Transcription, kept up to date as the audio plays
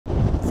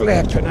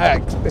Flipping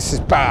heck, this is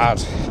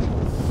bad.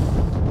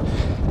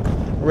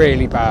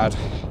 Really bad.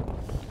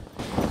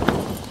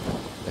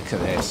 Look at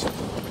this,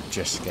 we're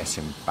just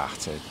getting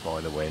battered by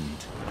the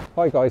wind.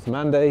 Hi guys, I'm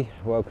Andy.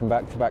 Welcome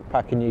back to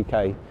Backpacking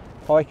UK.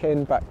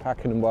 Hiking,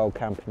 backpacking and wild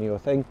camping your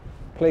thing.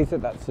 Please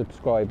hit that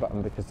subscribe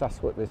button because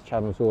that's what this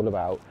channel's all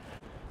about.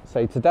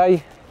 So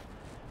today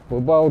we're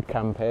wild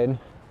camping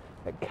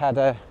at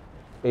Cadair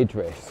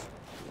Idris.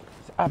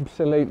 It's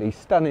absolutely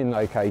stunning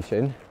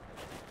location.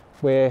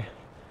 We're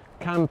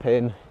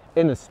camping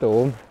in a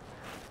storm.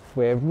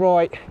 We're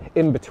right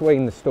in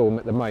between the storm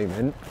at the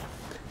moment,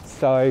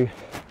 so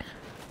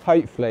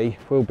hopefully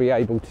we'll be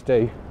able to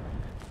do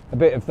a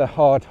bit of the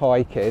hard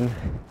hiking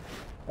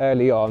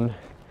early on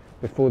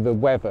before the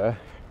weather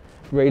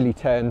really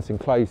turns and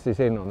closes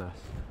in on us.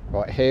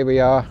 Right, here we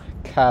are,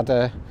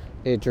 Cadair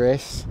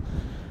Idris,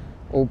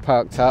 all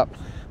parked up,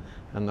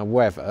 and the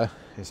weather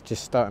is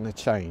just starting to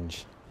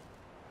change.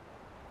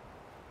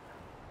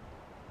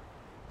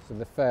 So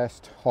the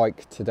first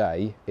hike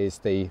today is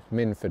the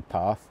Minffordd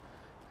Path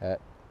at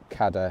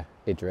Cadair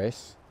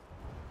Idris.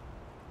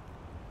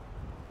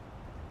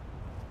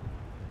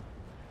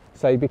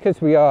 So because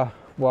we are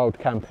wild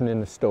camping in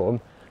the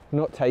storm,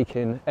 not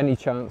taking any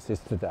chances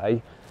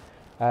today,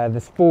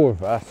 there's 4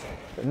 of us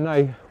that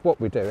know what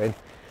we're doing.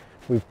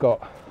 We've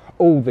got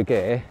all the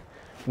gear,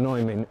 and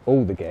I mean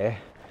all the gear,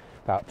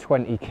 about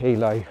 20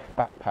 kilo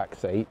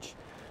backpacks each,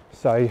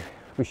 so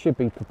we should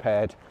be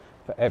prepared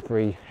for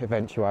every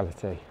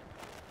eventuality.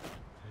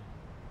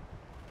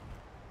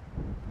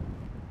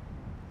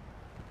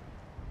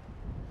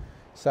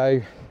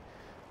 So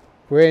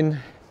we're in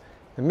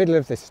the middle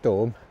of this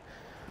storm.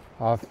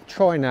 I'm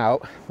trying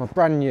out my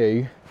brand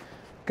new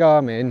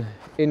Garmin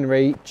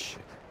inReach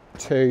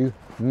 2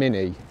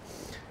 Mini.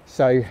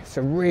 So it's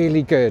a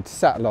really good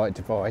satellite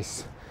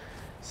device.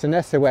 It's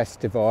an SOS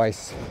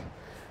device.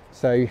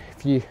 So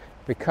if you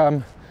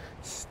become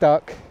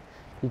stuck,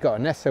 you've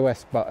got an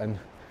SOS button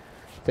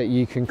that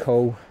you can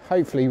call.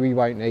 Hopefully we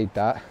won't need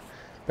that,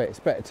 but it's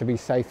better to be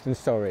safe than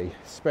sorry,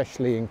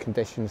 especially in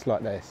conditions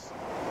like this.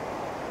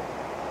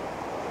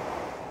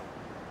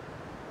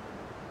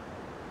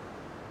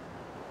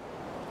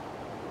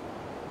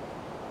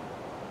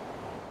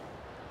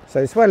 So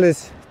as well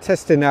as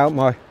testing out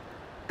my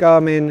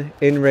Garmin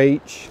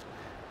inReach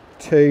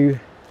 2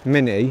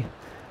 Mini,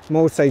 I'm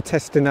also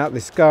testing out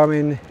this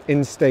Garmin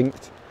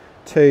Instinct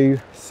 2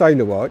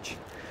 solar watch,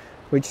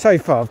 which so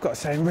far I've got to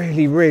say I'm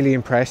really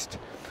impressed.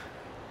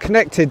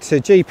 Connected to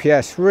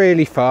GPS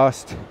really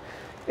fast,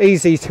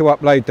 easy to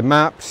upload the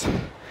maps,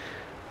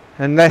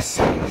 and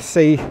let's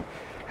see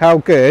how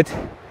good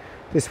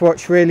this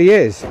watch really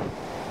is.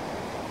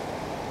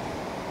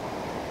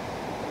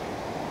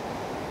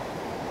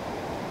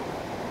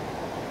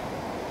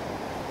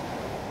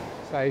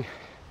 So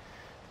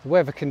the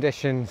weather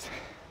conditions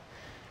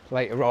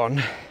later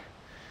on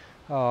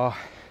are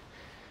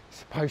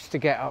supposed to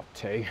get up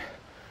to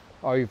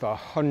over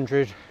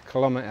 100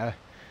 km/h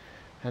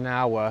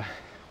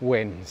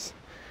winds.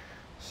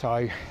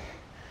 So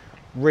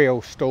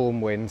real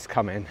storm winds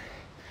coming.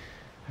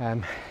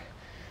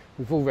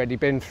 We've already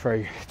been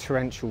through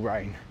torrential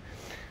rain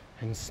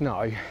and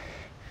snow,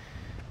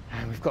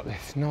 and we've got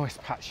this nice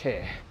patch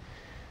here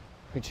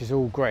which is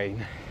all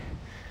green,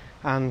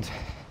 and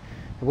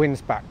the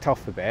wind's backed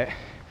off a bit,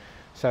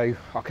 so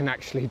I can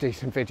actually do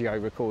some video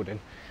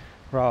recording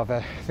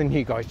rather than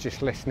you guys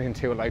just listening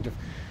to a load of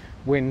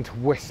wind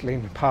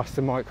whistling past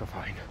the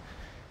microphone.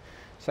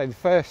 So the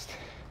first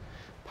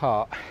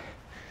part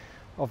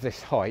of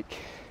this hike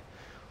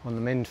on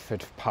the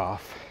Minffordd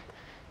Path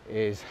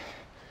is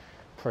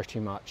pretty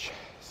much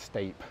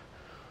steep,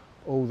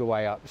 all the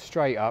way up,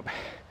 straight up,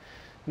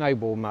 no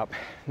warm up,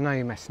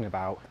 no messing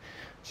about,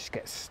 just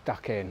get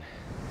stuck in.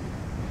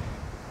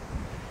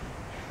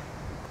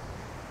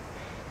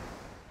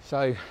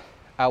 So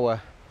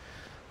our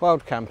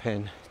wild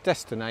camping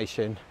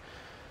destination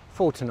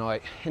for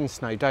tonight in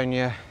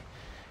Snowdonia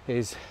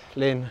is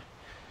Llyn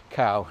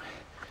Cow,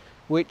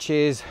 which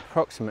is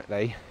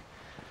approximately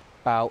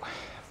about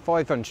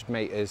 500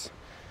 metres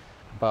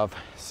above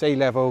sea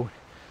level,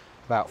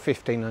 about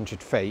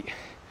 1500 feet.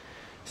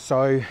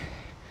 So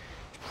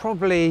it's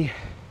probably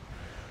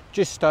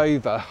just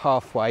over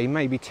halfway,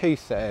 maybe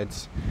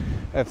 2/3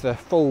 of the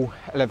full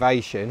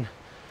elevation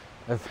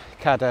of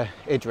Cadair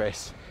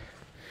Idris.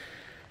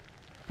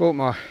 Bought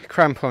my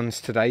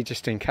crampons today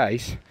just in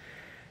case,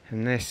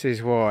 and this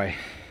is why.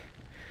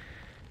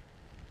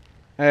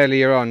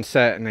 Earlier on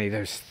certainly there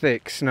was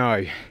thick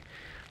snow.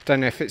 Don't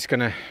know if it's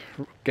going to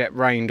get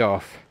rained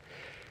off,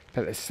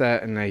 but there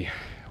certainly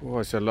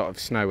was a lot of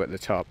snow at the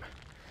top.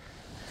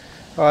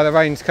 Oh, the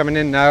rain's coming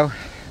in now.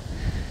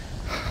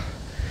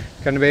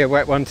 Going to be a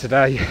wet one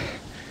today,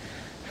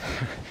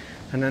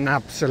 and an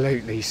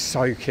absolutely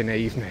soaking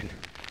evening.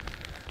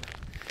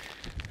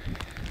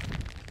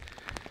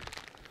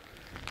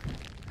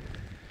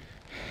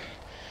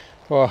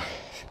 Well,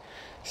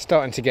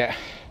 starting to get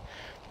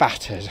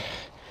battered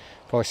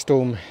by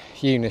Storm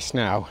Eunice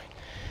now.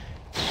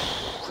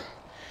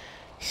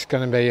 It's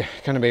going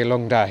to be a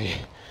long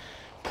day.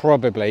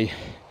 probably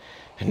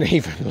an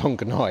even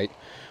longer night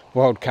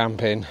wild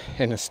camping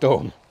in a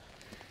storm.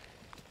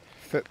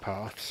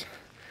 Footpaths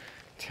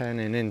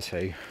turning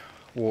into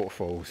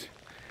waterfalls.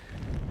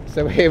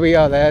 So here we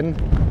are then.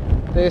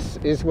 This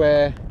is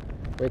where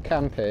we're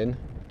camping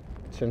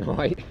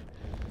tonight,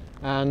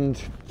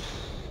 and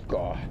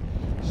God,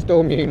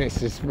 Storm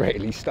Eunice is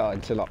really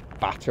starting to like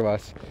batter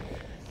us.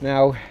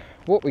 Now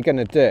what we're going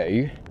to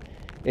do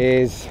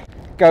is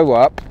go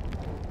up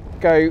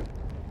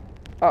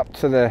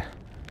to the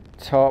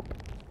top,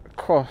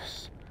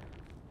 across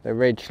the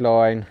ridge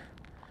line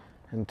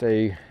and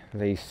do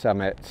these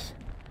summits.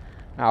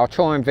 Now I'll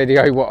try and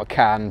video what I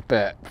can,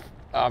 but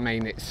I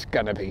mean it's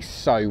going to be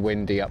so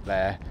windy up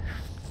there,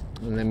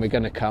 and then we're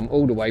going to come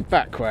all the way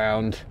back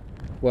round,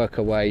 work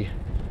our way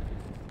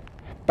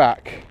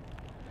back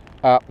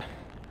up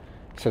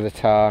to the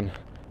tarn.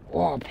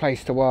 What a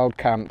place to wild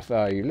camp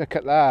though, look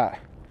at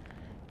that.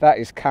 That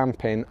is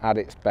camping at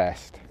its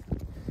best.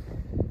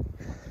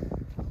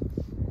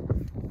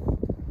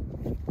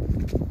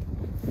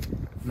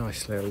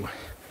 Nice little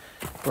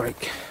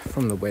break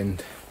from the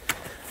wind,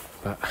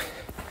 but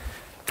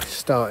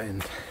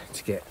starting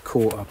to get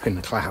caught up in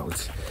the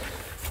clouds,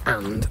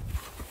 and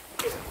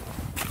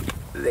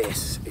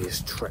this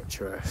is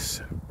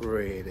treacherous,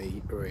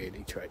 really,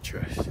 really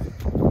treacherous.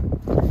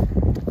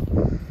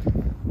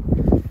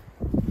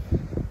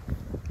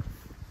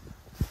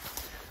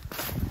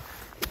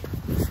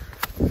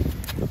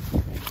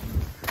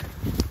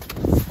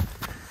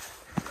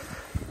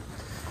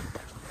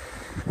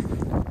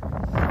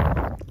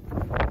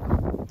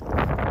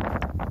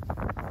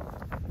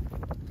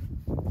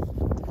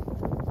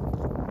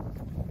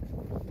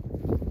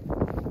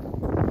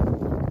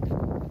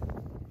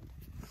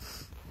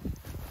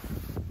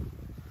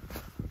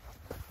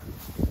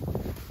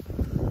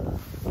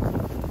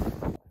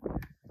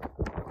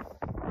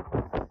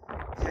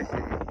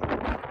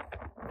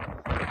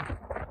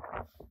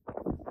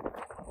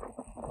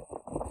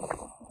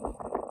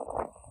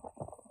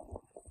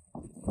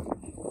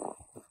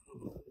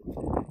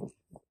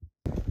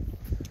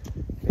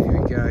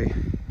 Go,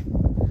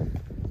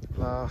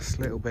 last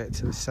little bit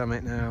to the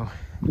summit now,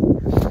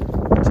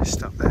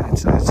 just up there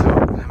to the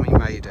top, and we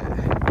made it.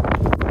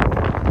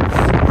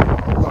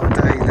 What a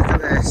day, look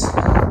at this.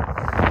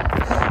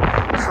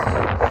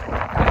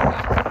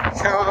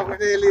 Come on, we're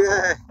nearly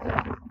there.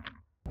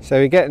 So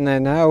we're getting there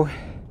now.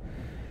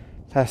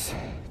 That's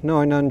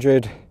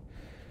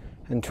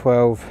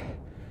 912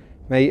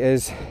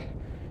 metres.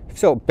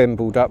 Sort of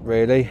bimbled up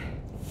really,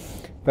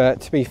 but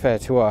to be fair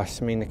to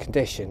us, I mean the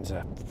conditions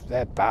are,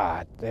 they're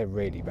bad, they're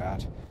really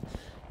bad.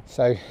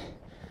 So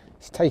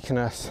it's taken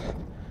us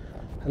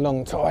a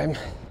long time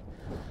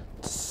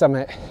to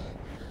summit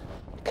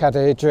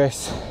Cadair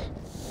Idris.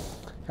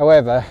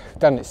 However, we've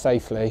done it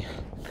safely.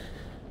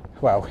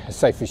 Well, as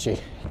safe as you're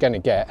going to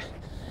get.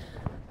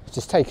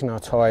 Just taking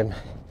our time.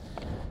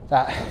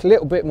 That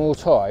little bit more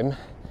time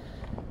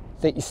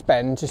that you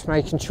spend just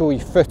making sure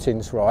your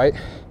footing's right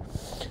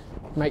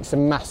makes a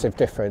massive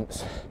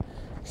difference.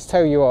 Just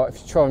tell you what,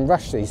 if you try and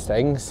rush these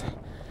things,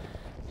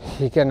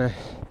 you're gonna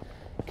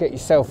get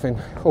yourself in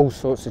all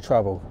sorts of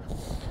trouble.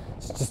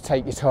 So just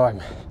take your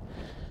time.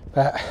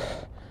 But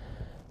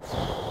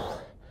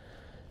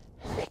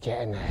we're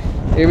getting there.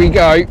 Here we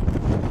go.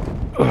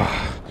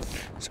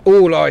 It's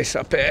all ice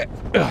up here.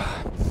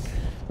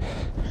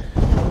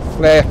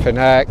 Flipping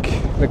heck.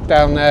 Look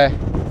down there.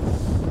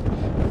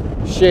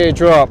 Sheer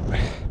drop.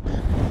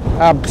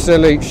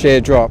 Absolute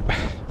sheer drop.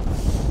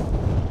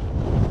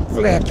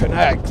 Flipping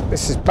heck.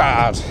 This is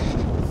bad.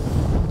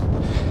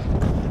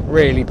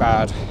 Really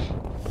bad.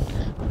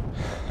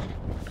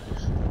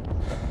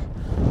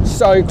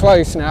 So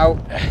close now.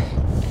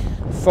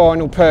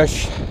 Final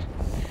push.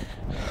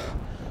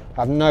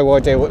 I have no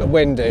idea what the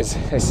wind is.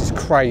 This is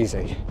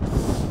crazy.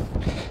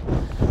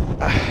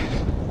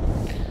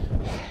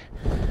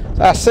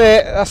 That's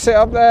it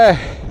up there.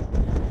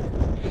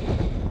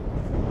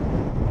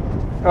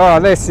 Oh,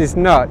 this is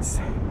nuts.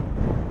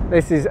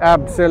 This is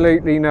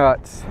absolutely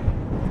nuts.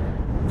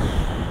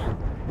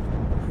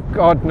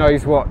 God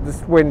knows what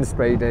this wind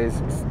speed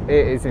is.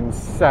 It is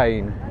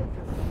insane.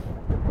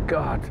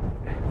 God,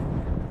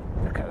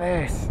 look at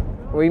this.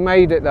 We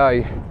made it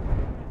though.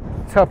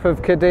 Top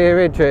of Cadair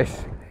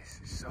Idris.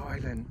 This is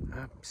silent,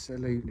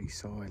 absolutely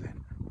silent.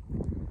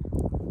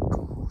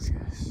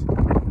 Gorgeous.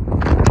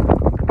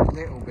 A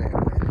little bit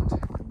of wind.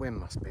 The wind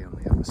must be on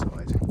the other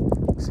side.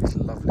 This is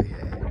lovely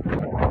here.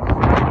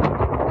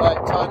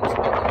 Right, time to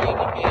put the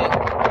leaning gear.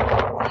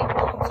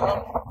 Raincoats on.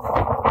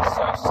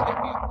 So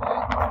slippy up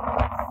there.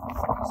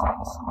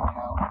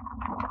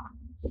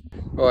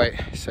 Right,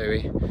 so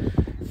we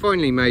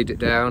finally made it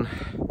down.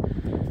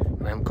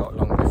 We haven't got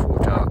long before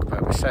dark,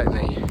 but we're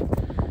certainly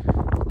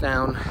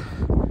down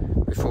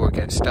before it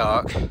gets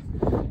dark.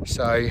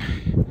 So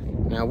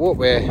now what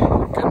we're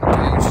going to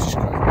do is just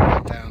go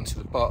right down to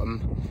the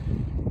bottom,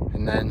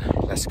 and then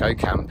let's go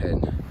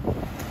camping.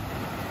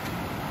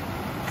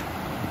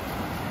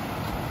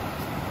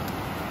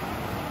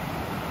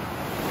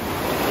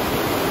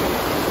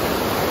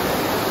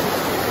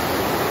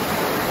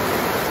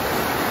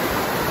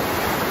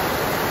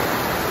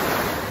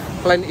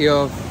 plenty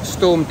of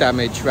storm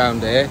damage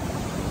around here.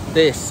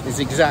 This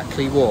is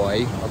exactly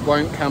why I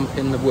won't camp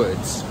in the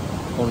woods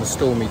on a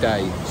stormy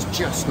day. It's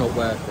just not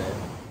worth it.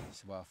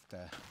 So after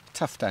a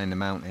tough day in the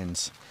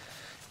mountains,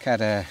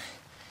 Cadair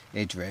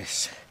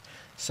Idris,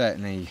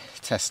 certainly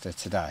tester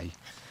today,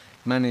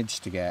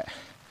 managed to get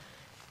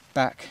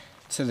back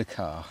to the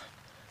car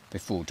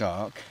before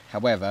dark.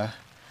 However,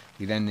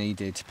 he then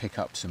needed to pick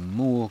up some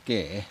more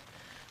gear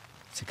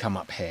to come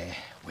up here,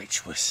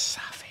 which was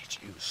savage.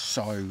 It was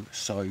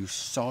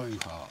so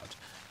hard,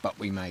 but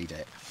we made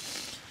it.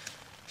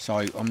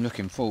 So I'm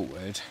looking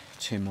forward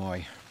to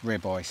my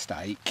ribeye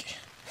steak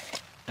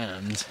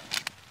and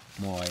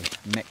my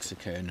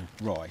Mexican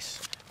rice,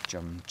 which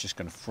I'm just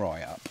going to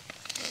fry up.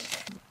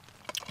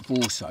 I've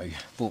also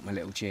bought my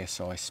little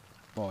GSI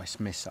spice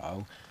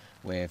missile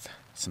with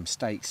some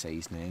steak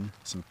seasoning,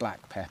 some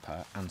black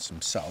pepper and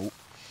some salt,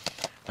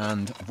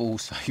 and I've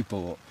also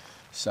bought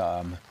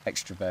some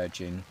extra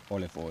virgin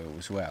olive oil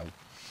as well.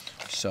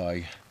 So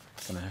I'm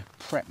going to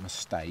prep my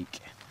steak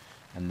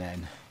and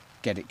then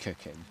get it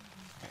cooking.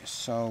 Bit of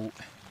salt,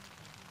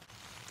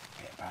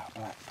 bit of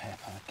black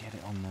pepper, get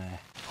it on there.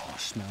 Oh,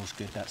 smells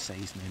good, that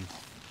seasoning.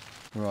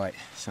 Right,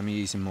 so I'm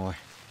using my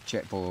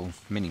Jetboil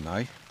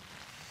Minimo.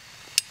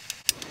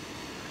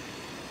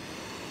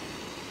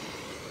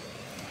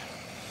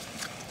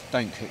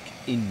 Don't cook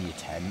in your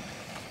tent.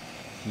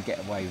 You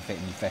get away with it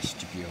in your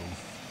vestibule.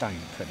 Don't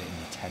put it in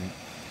your tent.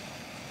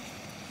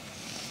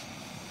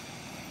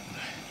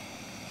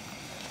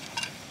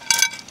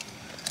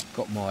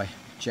 Got my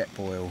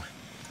Jetboil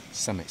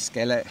Summit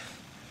skillet,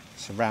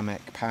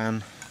 ceramic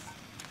pan.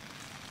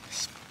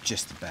 It's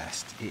just the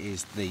best. It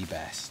is the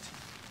best.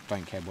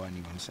 Don't care what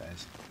anyone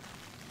says.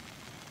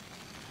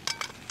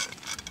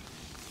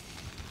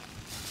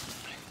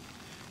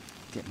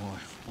 Get my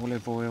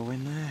olive oil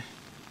in there.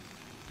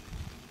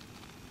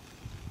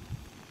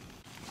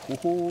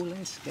 Oh,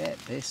 let's get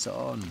this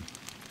on.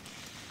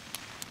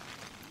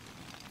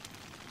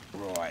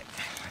 Right,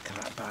 look at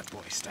that bad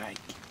boy steak.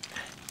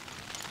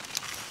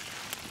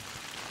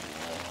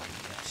 Oh,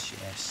 yes,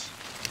 yes.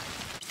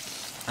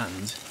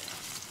 And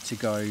to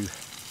go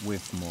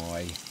with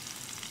my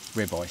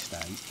ribeye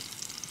steak,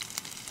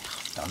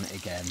 I've done it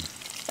again.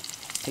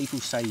 People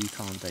say you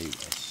can't do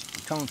this.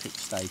 You can't cook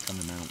steak on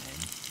the mountain,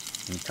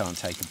 and you can't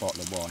take a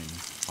bottle of wine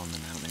on the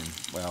mountain.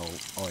 Well,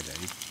 I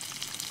do.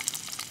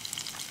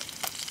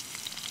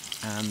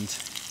 And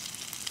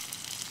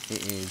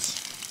it is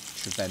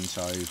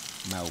Trevento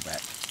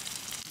Malbec.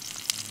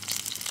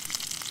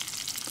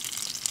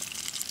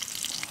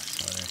 Oh, let's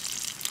try this.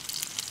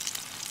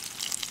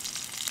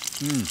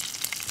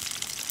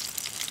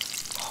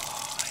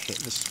 Oh, I hit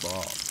the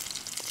spot.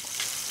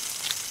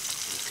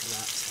 Look at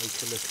that, take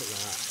a look at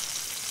that.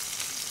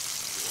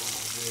 Oh,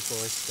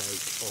 ribeye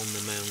steak on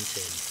the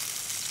mountain.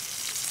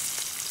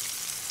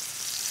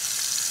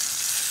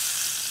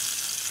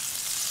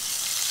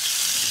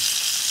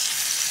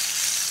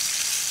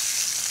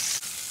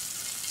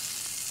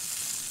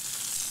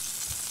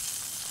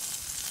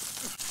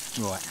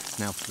 Right,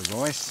 now for the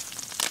rice.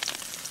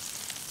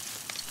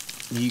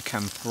 You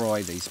can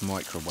fry these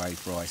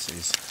microwave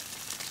rices.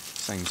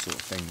 Same sort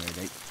of thing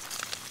really.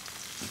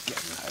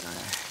 Get that in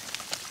there.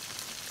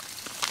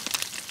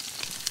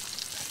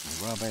 Take my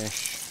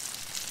rubbish.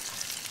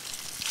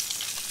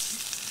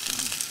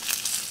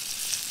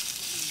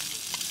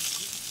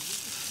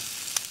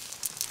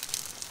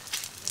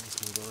 There's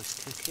my rice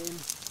cooking.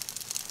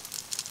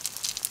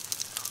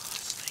 Oh,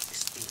 steak,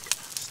 look at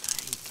that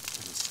steak.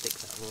 And stick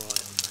that right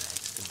on there.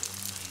 It's going to be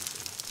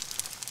amazing.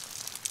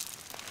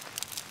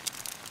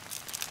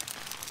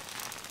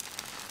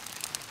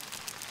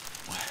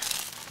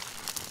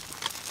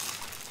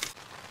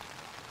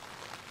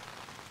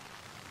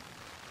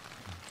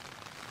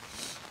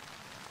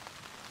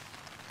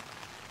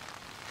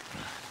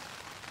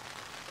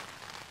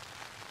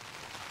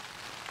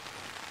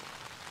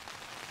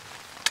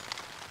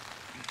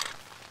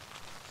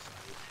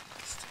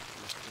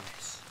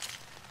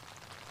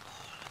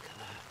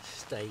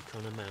 Steak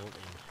on a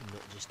mountain, and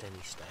not just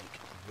any steak,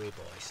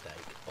 ribeye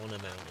steak on a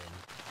mountain.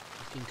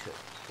 You can cook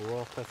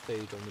proper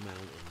food on the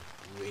mountain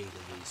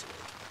really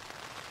easily.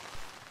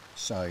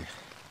 So,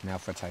 now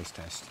for a taste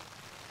test.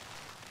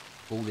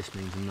 All this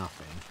means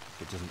nothing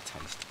if it doesn't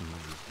taste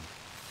amazing.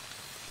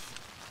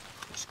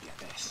 Let's get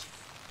this.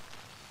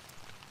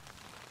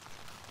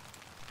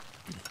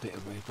 A bit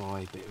of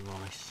ribeye, bit of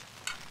rice.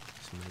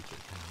 Let's make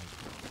it count.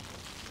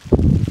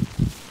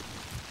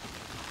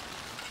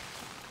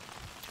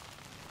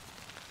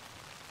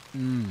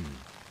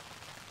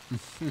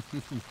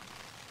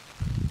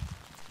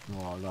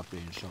 Oh, I love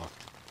being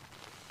soft.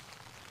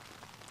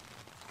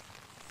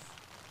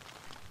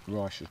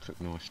 Rice is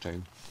cooked nice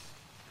too.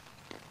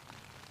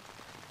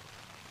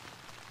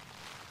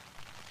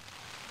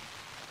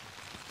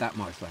 That,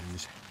 my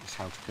friends, is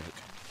how to cook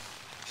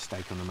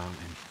steak on the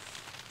mountain.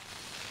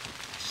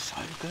 It's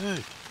so good.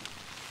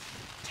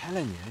 I'm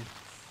telling you.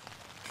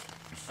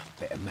 A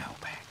bit of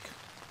Malbec.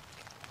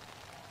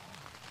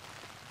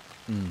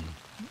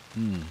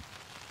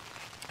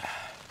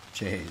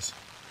 Cheers.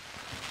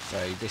 So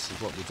this is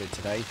what we did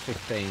today,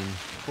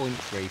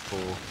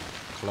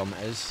 15.34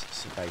 kilometres,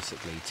 so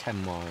basically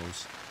 10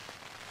 miles.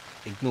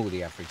 Ignore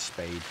the average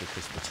speed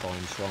because the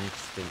time's wrong,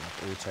 because I didn't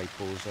have auto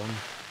pause on.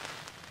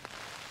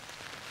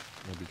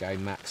 There we go,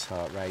 max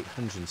heart rate,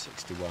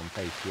 161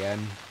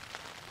 ppm.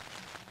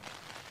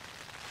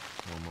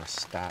 All my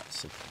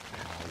stats of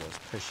how I was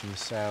pushing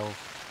myself.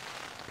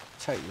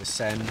 Total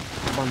ascent,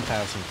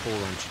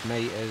 1,400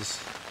 metres.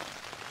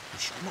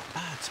 Which is not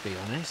bad, to be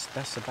honest.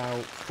 That's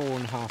about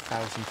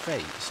 4,500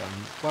 feet, so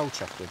I'm well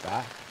chuffed with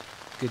that.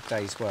 Good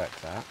day's work,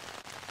 that.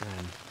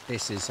 And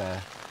this is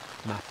a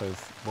map of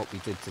what we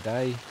did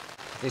today.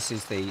 This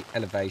is the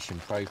elevation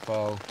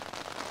profile.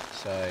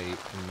 So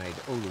we made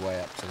it all the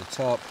way up to the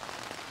top.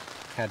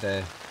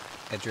 Cadair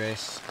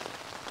Idris.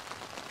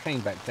 Came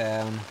back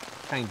down.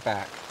 Came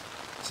back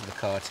to the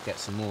car to get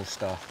some more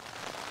stuff.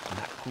 And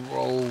that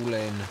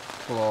rolling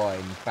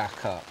climb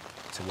back up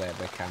to where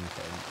we're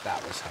camping,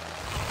 that was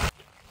hard.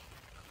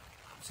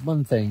 So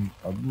one thing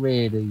I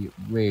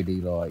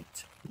really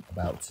liked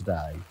about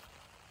today,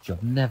 which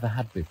I've never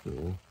had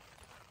before,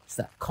 is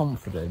that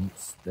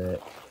confidence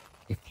that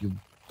if you're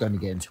going to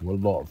get into a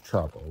lot of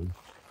trouble,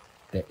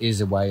 there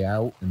is a way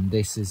out, and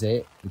this is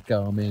it. The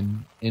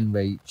Garmin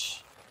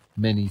inReach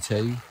Mini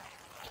 2.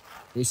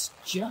 It's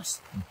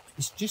just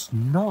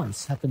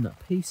nice having that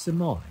peace of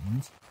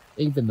mind.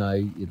 Even though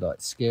you're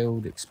like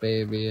skilled,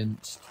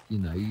 experienced, you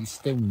know, you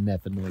still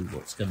never know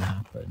what's going to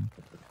happen.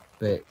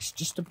 But it's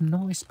just a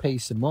nice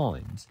peace of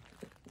mind.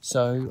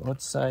 So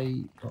I'd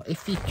say,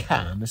 if you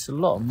can, it's a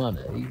lot of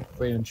money,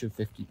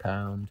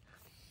 £350.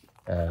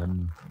 I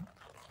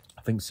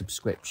think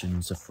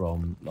subscriptions are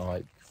from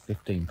like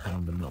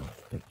 £15 a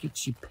month. But it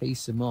gives you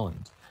peace of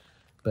mind.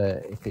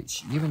 But if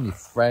it's you and your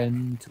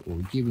friend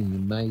or you and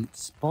your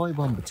mates, buy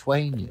one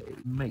between you.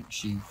 It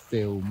makes you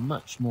feel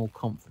much more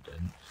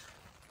confident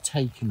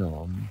taking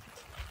on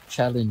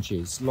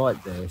challenges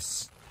like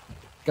this,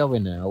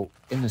 going out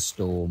in a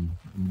storm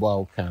and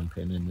wild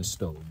camping in the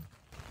storm.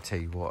 Tell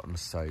you what, I'm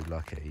so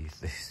lucky.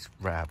 This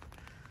Rab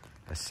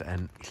has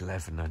sent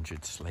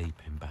 1,100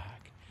 sleeping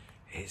bag.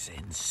 It's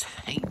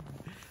insane.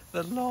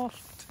 The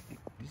loft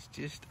is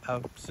just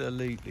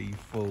absolutely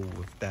full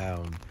of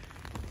down.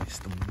 It's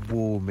the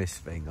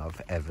warmest thing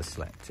I've ever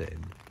slept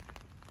in.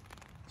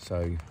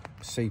 So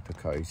super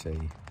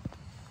cosy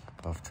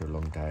after a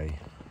long day.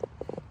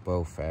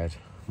 Well fed,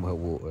 well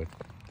watered,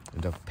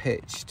 and I've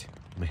pitched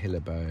my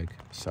Hilleberg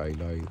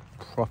Soulo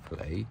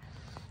properly,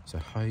 so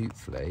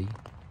hopefully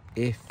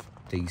if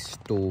these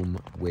storm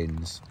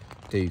winds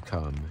do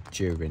come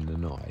during the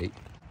night,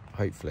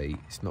 hopefully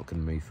it's not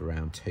going to move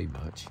around too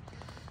much.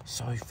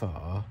 So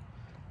far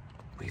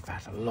we've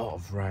had a lot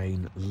of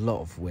rain, a lot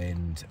of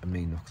wind. I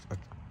mean, I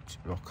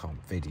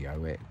can't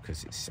video it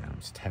because it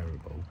sounds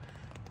terrible,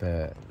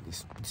 but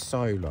it's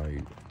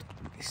Soulo,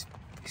 it's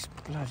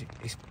bloody,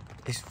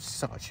 it's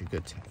such a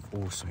good tip.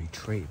 Also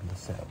treated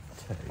myself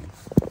to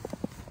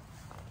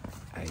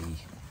a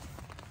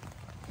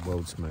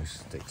world's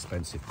most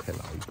expensive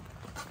pillow,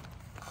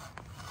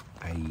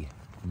 a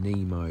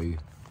Nemo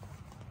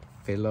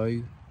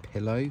pillow.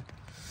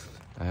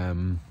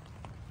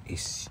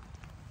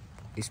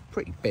 It's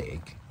pretty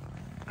big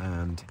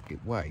and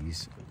it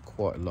weighs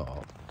quite a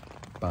lot,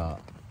 but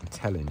I'm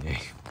telling you,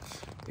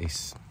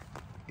 it's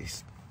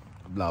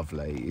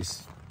lovely.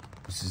 It's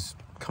as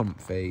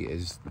comfy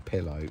as the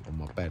pillow on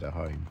my bed at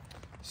home.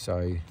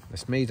 So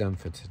that's me done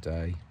for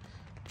today.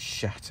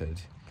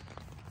 Shattered.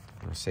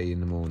 I'll see you in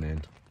the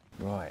morning.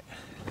 Right,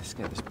 let's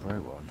get this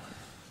brew on.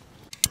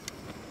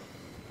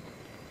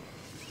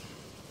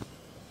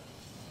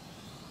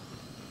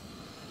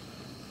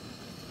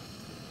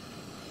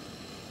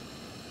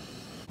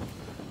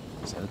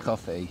 So the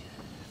coffee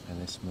for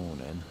this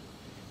morning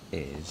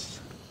is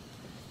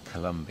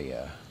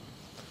Columbia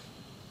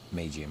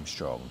medium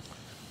strong.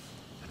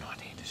 And I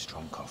need a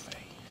strong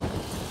coffee.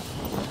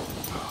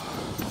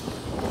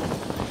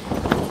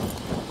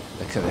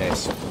 Look at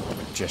this,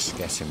 just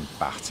getting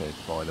battered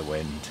by the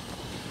wind.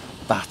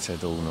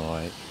 Battered all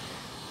night.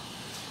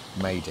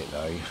 Made it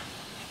though.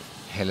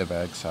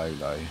 Hilleberg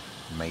Soulo,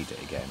 made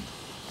it again.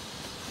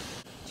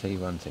 Tell you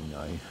one thing though,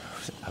 I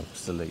was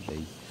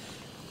absolutely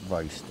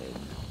roasting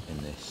in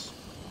this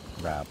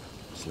Rab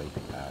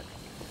sleeping bag.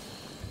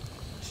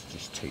 It's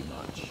just too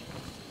much.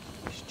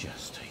 It's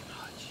just too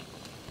much.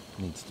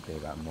 It needs to be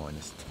about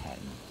 -10.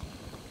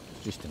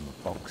 It's just in my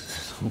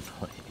boxes all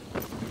night.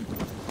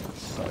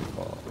 It's so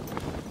hot.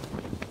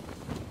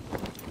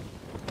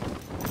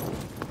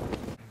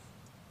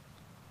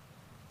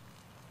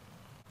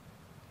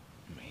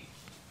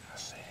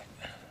 That's it.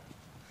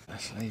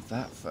 Let's leave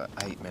that for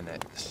 8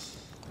 minutes.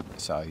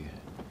 So,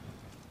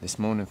 this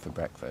morning for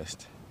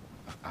breakfast,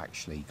 I've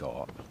actually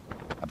got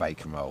a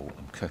bacon roll.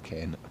 I'm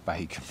cooking a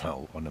bacon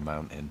roll on the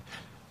mountain.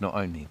 Not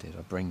only did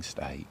I bring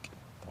steak,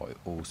 but I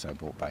also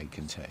bought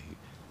bacon too,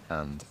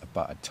 and a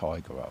buttered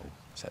tiger roll,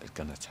 so it's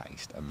gonna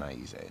taste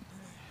amazing.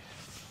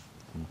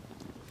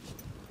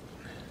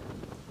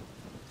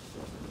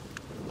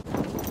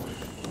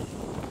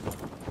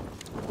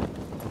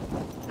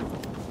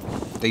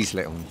 These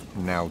little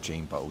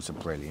Nalgene bowls are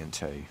brilliant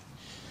too.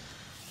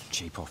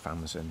 Cheap off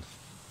Amazon.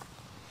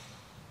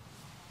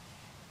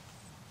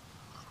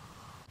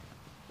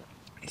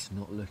 It's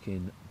not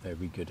looking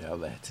very good out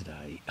there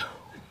today. Oh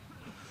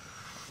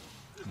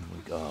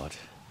my god.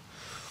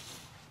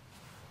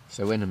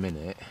 So in a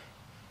minute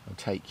I'll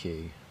take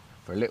you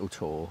for a little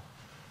tour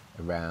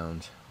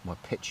around my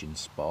pitching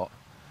spot.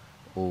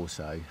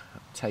 Also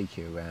I'll take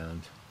you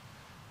around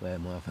where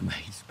my other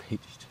mates pitch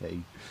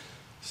to.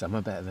 Some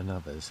are better than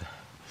others.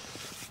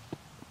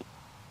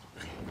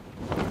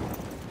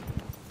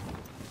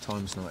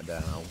 Time's night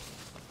now.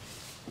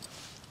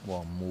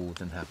 Well, I'm more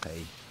than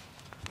happy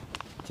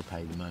to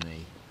pay the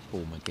money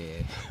for my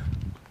gear.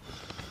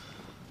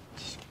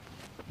 Just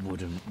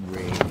wouldn't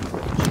really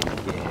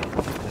cheap gear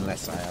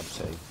unless I have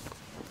to.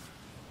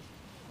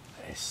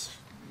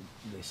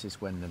 This is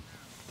when the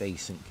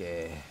decent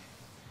gear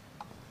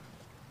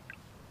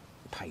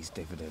pays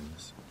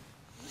dividends.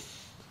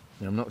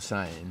 Now, I'm not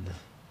saying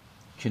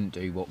couldn't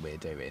do what we're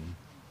doing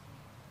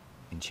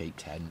in cheap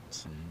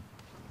tents and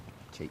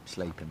cheap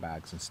sleeping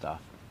bags and stuff,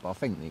 but I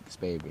think the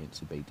experience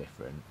would be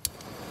different.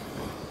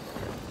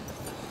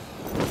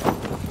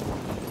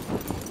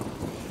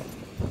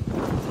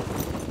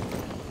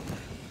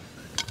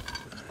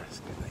 Let's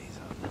get these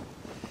on.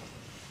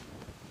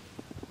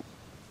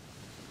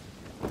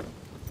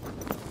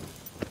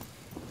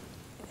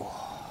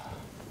 Oh.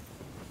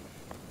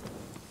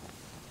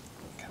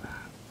 Look at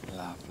that,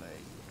 lovely.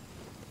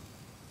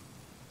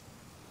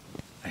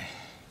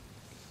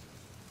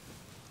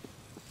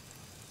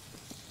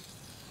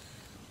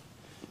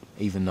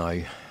 Even though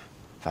I've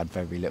had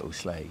very little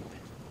sleep,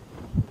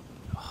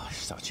 oh, it's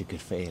such a good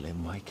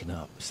feeling waking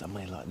up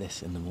somewhere like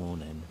this in the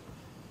morning.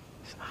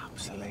 It's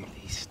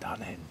absolutely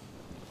stunning.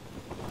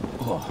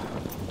 Oh,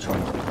 I'm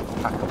trying to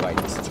pack away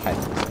this tent,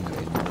 it's going to be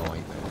a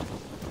nightmare.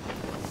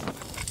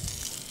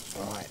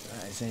 Right,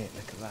 that is it,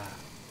 look at that.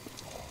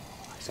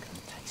 Oh, it's going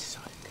to taste so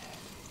good.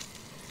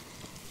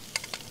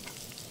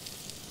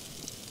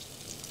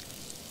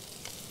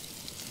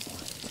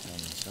 Right, turn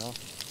this off.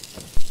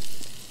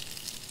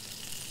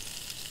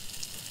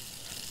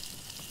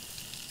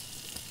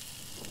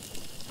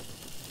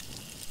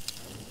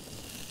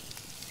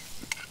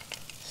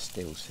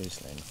 Still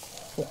sizzling.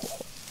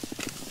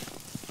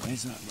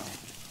 Where's that rod?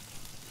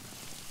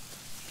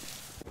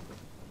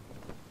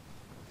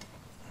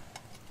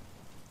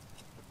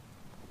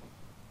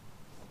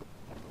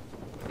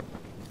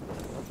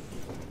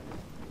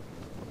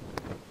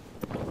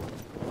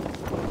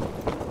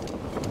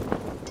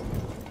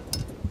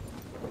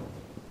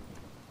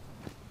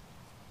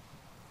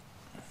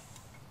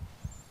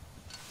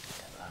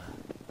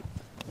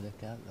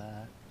 Look at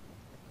that.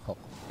 Oh.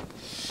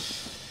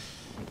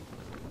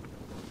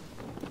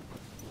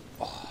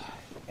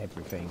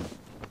 Everything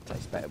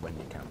tastes better when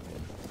you're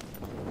camping.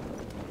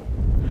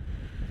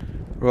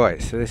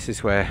 Right, so this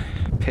is where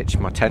I pitched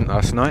my tent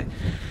last night.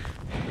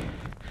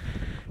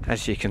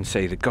 As you can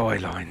see, the guy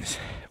lines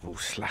have all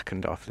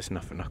slackened off. There's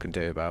nothing I can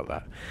do about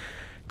that.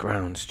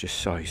 Ground's just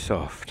so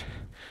soft.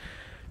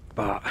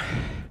 But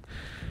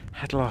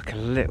had like a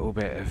little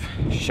bit of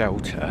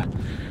shelter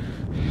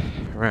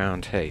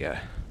around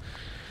here.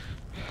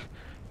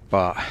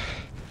 But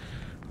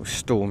with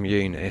Storm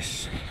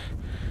Eunice,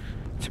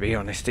 to be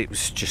honest, it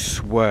was just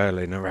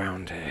swirling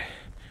around here.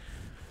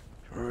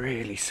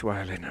 Really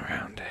swirling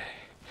around here.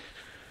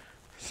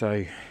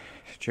 So,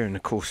 during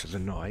the course of the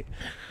night,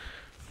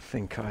 I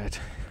think I had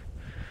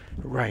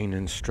rain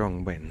and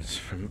strong winds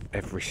from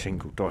every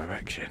single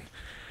direction.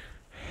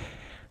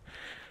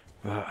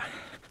 But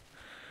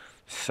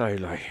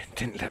Soulo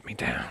didn't let me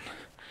down.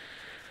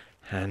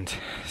 And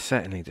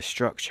certainly the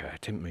structure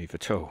didn't move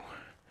at all.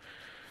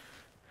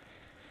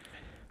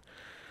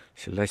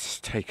 So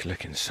let's take a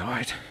look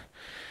inside.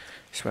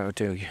 That's where I'll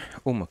do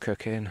all my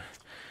cooking,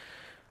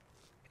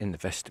 in the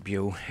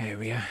vestibule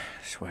area.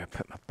 That's where I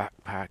put my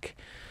backpack,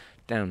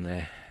 down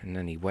there, and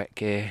any wet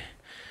gear.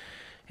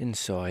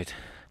 Inside,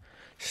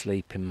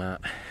 sleeping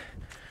mat,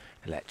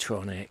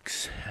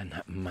 electronics, and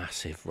that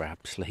massive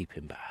Rab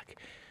sleeping bag.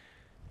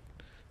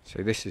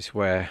 So this is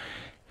where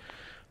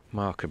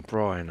Mark and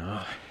Brian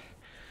are,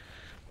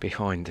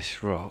 behind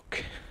this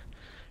rock.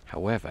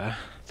 However,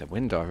 the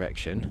wind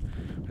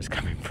direction was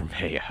coming from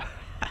here.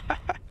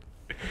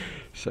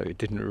 So it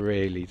didn't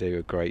really do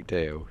a great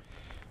deal.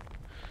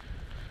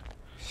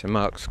 So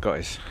Mark's got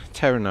his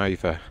Terra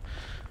Nova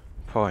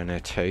Pioneer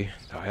 2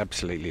 that I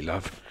absolutely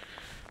love,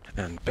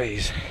 and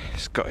B's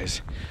has got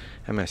his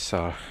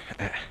MSR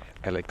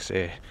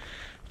Elixir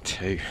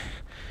 2.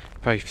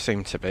 Both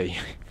seem to be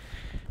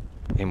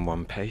in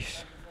one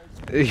piece.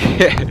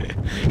 Yeah,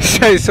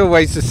 so it's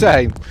always the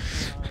same.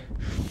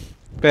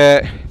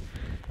 But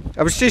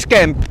I was just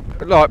getting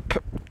like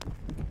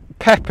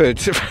peppered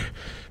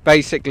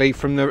basically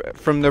from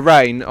the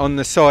rain on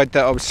the side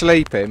that I was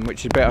sleeping,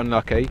 which is a bit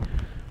unlucky.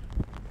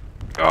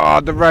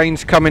 Oh, the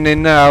rain's coming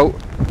in now.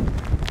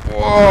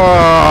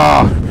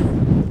 Oh,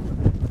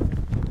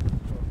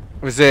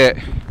 was it?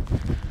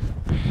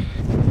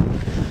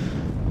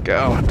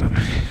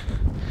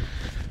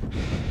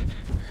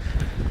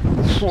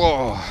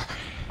 Whoa.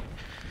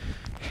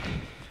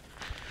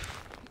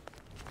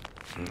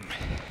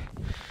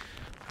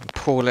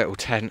 Poor little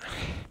tent.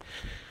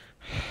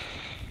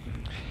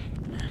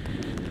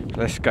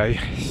 Let's go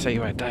see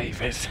where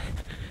Dave is.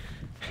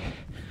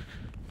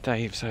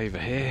 Dave's over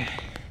here.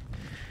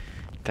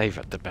 Dave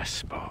at the best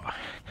spot.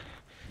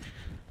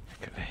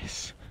 Look at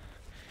this.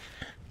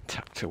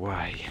 Tucked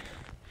away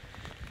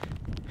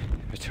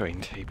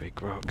between two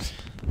big rocks.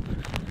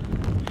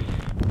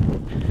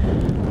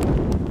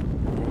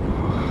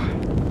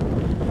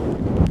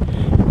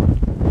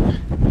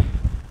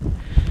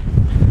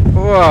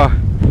 Whoa.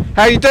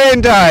 How you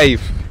doing,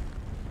 Dave?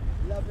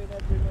 Loving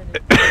every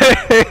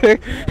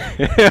minute.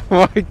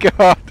 Oh my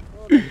God.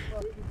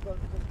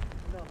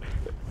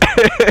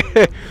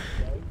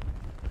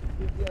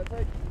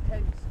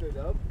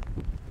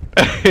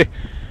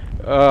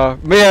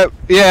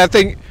 Yeah, I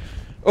think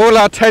all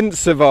our tents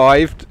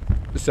survived.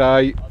 So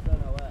I don't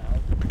know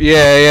how.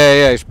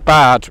 yeah, it's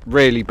bad,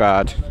 really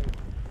bad.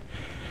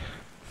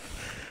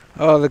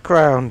 Oh, the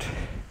ground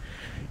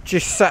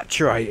just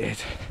saturated,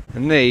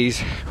 and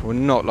these were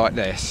not like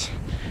this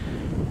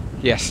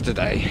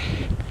yesterday.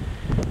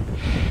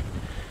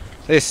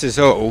 This is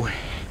all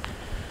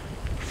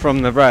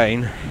from the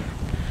rain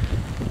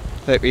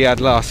that we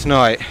had last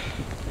night.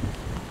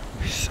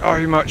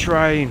 So much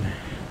rain.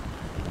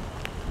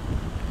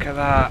 Look at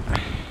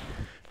that.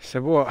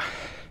 So what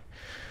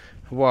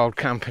a wild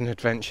camping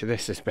adventure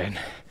this has been.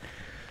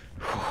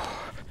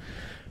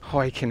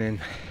 Hiking in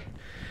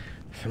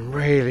some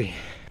really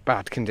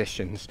bad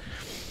conditions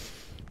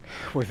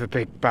with a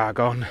big bag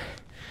on.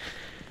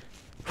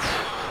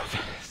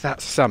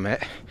 That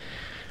summit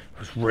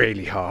was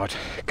really hard,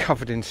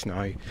 covered in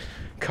snow,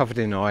 covered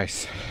in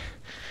ice.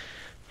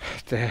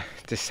 The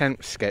descent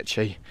was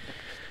sketchy.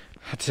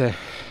 Had to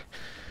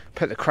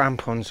put the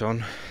crampons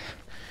on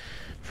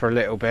for a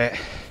little bit.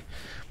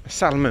 The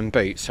Salomon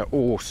boots are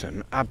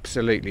awesome,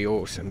 absolutely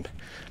awesome,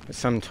 but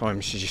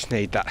sometimes you just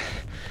need that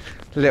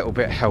little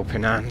bit of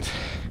helping hand.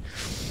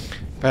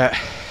 But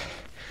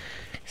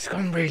it's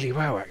gone really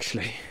well,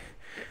 actually.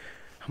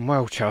 I'm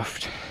well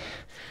chuffed.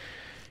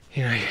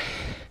 You know,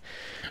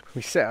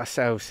 we set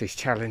ourselves these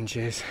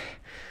challenges,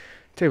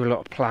 do a lot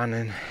of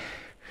planning,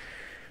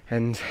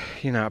 and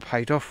you know, it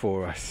paid off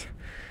for us.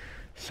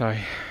 So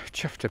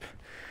chuffed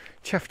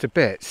to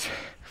bits.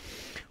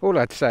 All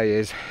I'd say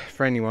is,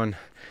 for anyone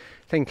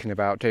thinking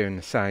about doing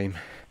the same,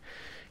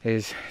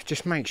 is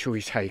just make sure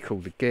you take all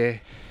the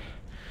gear.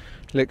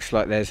 Looks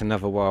like there's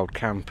another wild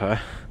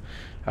camper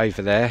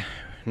over there.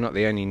 Not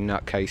the only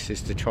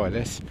nutcases to try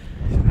this.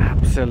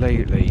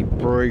 Absolutely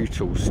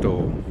brutal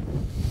storm.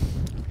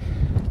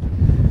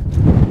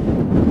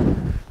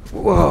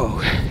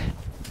 Whoa.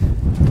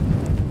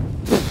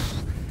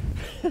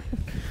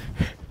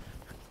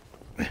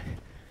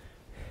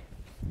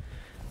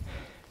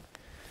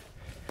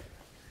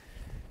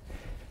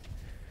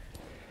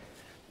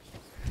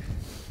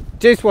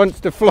 Just wants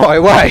to fly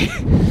away.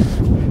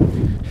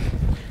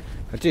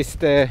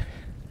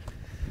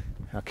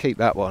 I'll keep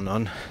that one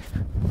on.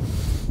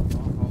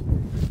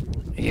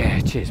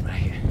 Yeah, cheers,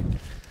 mate.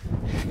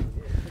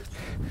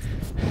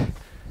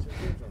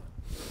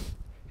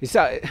 Is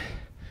that?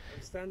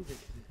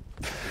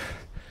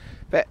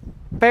 But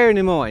bearing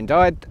in mind,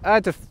 I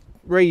had a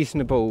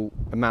reasonable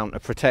amount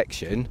of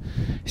protection.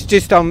 It's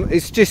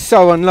just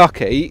so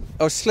unlucky.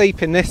 I was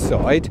sleeping this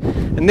side,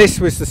 and this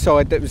was the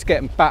side that was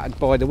getting battered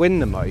by the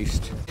wind the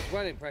most.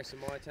 Well impressed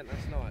with my tent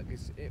last night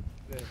because,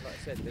 like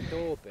I said, the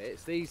door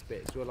bits, these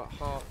bits were like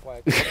halfway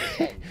across the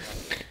tent,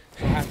 like,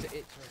 so I had to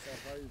itch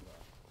myself over.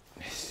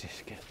 Let's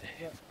just get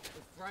there. But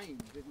the frame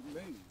didn't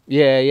move.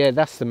 Yeah,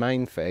 that's the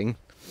main thing.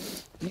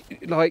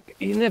 Like,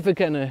 you're never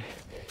gonna.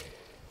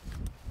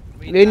 I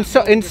mean, in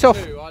soft. I'd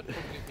probably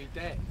be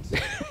dead.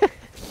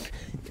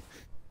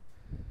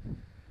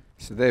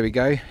 So there we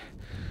go.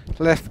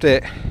 Left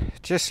it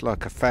just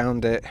like I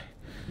found it.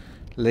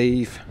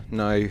 Leave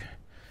no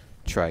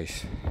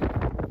trace.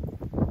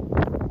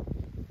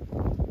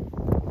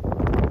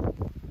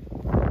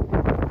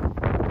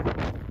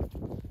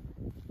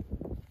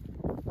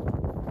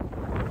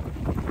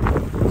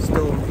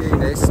 Storm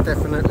Eunice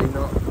definitely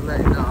not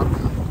letting up.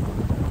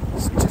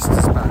 It's just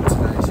as bad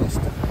today as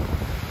yesterday.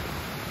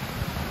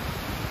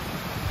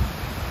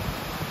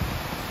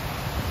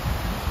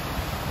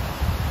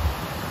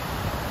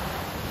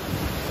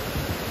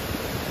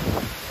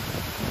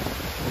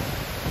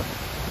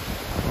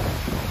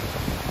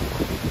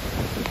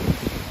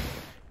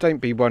 Don't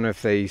be one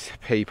of these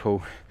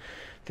people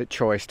that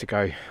tries to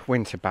go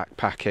winter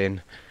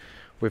backpacking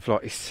with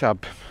like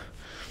sub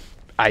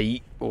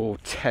 8 or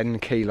 10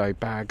 kilo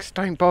bags.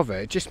 Don't bother.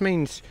 It just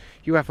means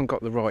you haven't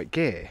got the right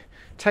gear.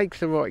 Take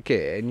the right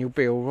gear and you'll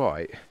be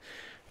alright.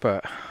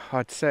 But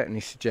I'd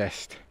certainly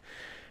suggest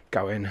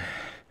going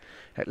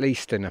at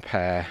least in a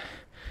pair,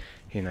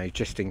 you know,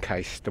 just in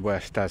case the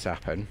worst does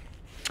happen.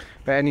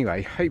 But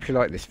anyway, hope you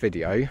like this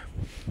video.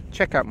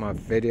 Check out my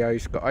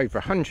videos, got over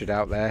 100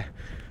 out there,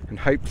 and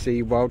hope to see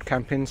you wild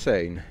camping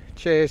soon.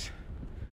 Cheers.